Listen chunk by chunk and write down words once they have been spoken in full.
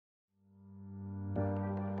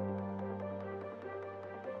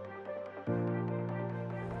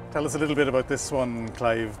Tell us a little bit about this one,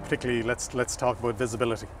 Clive. Particularly, let's talk about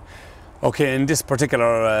visibility. Okay, in this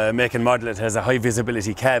particular make and model, it has a high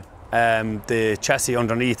visibility cab. The chassis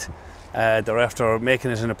underneath, they're after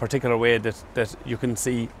making it in a particular way that you can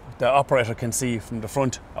see, the operator can see from the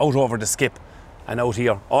front out over the skip and out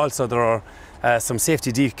here. Also, there are some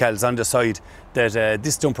safety decals on the side that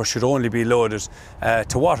this dumper should only be loaded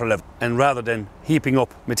to water level, and rather than heaping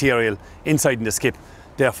up material inside in the skip,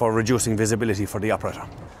 therefore reducing visibility for the operator.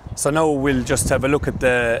 So now we'll just have a look at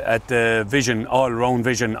the vision, all-round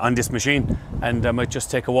vision on this machine, and I might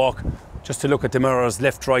just take a walk just to look at the mirrors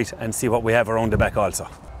left, right, and see what we have around the back also.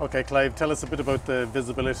 Okay, Clive, tell us a bit about the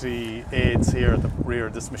visibility aids here at the rear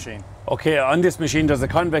of this machine. Okay, on this machine there's a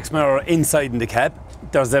convex mirror inside in the cab.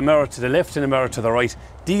 There's a mirror to the left and a mirror to the right.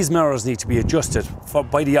 These mirrors need to be adjusted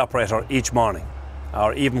by the operator each morning,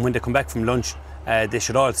 or even when they come back from lunch. They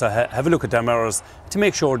should also have a look at their mirrors to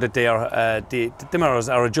make sure that they are, the mirrors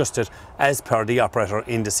are adjusted as per the operator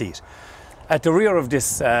in the seat. At the rear of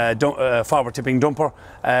this forward tipping dumper,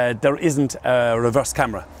 there isn't a reverse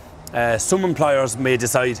camera. Some employers may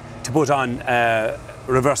decide to put on a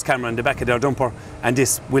reverse camera in the back of their dumper, and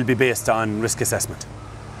this will be based on risk assessment.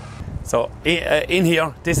 So in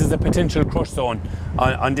here, this is a potential crush zone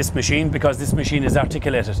on this machine, because this machine is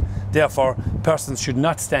articulated. Therefore, persons should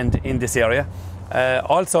not stand in this area.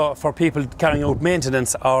 Also, for people carrying out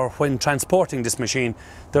maintenance or when transporting this machine,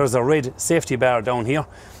 there's a red safety bar down here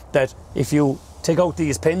that if you take out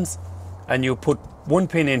these pins and you put one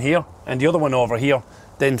pin in here and the other one over here,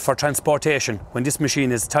 then for transportation, when this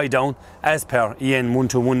machine is tied down as per EN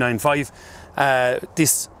 12195,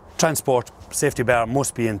 this transport safety bar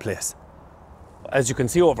must be in place. As you can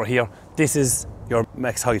see over here, this is your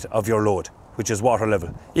max height of your load, which is water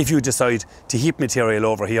level. If you decide to heap material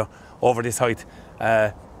over here, over this height,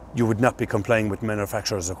 you would not be complying with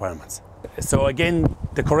manufacturer's requirements. So again,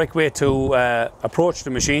 the correct way to approach the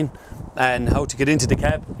machine and how to get into the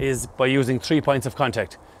cab is by using 3 points of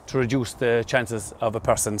contact to reduce the chances of a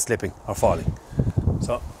person slipping or falling.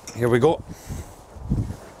 So here we go.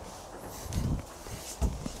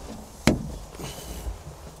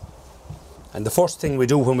 And the first thing we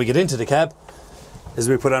do when we get into the cab is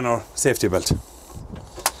we put on our safety belt.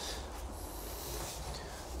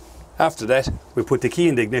 After that, we put the key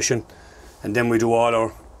in the ignition, and then we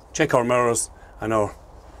do check our mirrors and our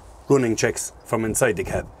running checks from inside the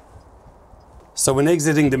cab. So when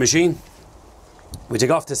exiting the machine, we take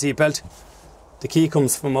off the seat belt, the key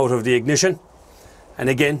comes from out of the ignition, and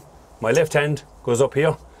again, my left hand goes up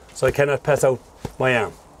here, so I cannot pass out my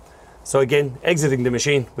arm. So again, exiting the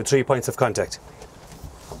machine with 3 points of contact.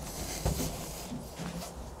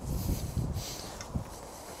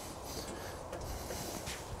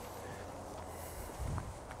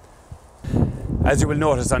 As you will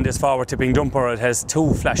notice on this forward tipping dumper, it has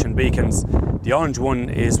 2 flashing beacons. The orange one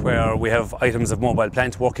is where we have items of mobile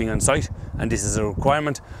plant working on site, and this is a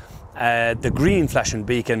requirement. The green flashing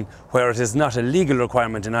beacon, where it is not a legal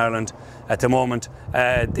requirement in Ireland at the moment,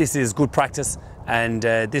 this is good practice, and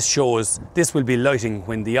this will be lighting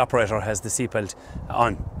when the operator has the seatbelt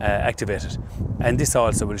on, activated. And this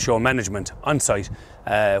also will show management on site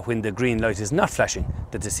when the green light is not flashing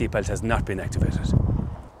that the seatbelt has not been activated.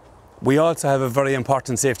 We also have a very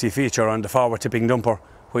important safety feature on the forward tipping dumper,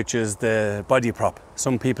 which is the body prop.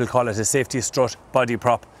 Some people call it a safety strut body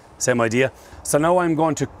prop, same idea. So now I'm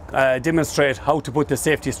going to demonstrate how to put the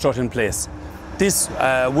safety strut in place. This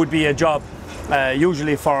would be a job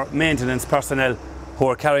usually for maintenance personnel who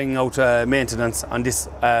are carrying out maintenance on this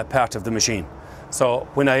part of the machine. So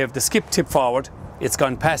when I have the skip tip forward, it's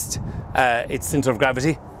gone past its centre of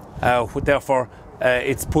gravity, therefore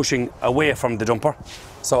it's pushing away from the dumper.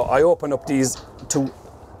 So I open up these 2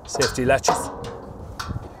 safety latches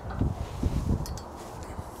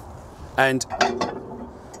and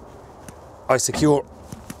I secure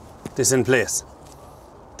this in place.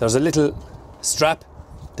 There's a little strap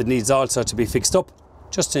that needs also to be fixed up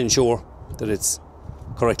just to ensure that it's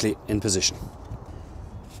correctly in position.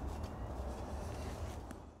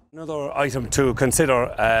 Another item to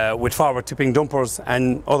consider with forward tipping dumpers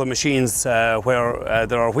and other machines where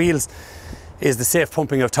there are wheels is the safe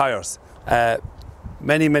pumping of tyres.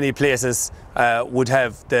 Many places would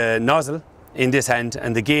have the nozzle in this hand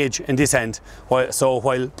and the gauge in this hand, so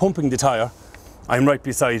while pumping the tyre, I'm right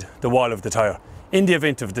beside the wall of the tyre. In the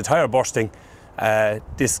event of the tyre bursting,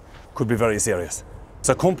 this could be very serious.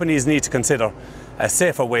 So companies need to consider a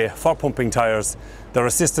safer way for pumping tyres. There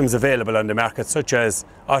are systems available on the market such as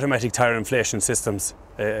automatic tyre inflation systems,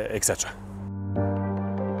 etc.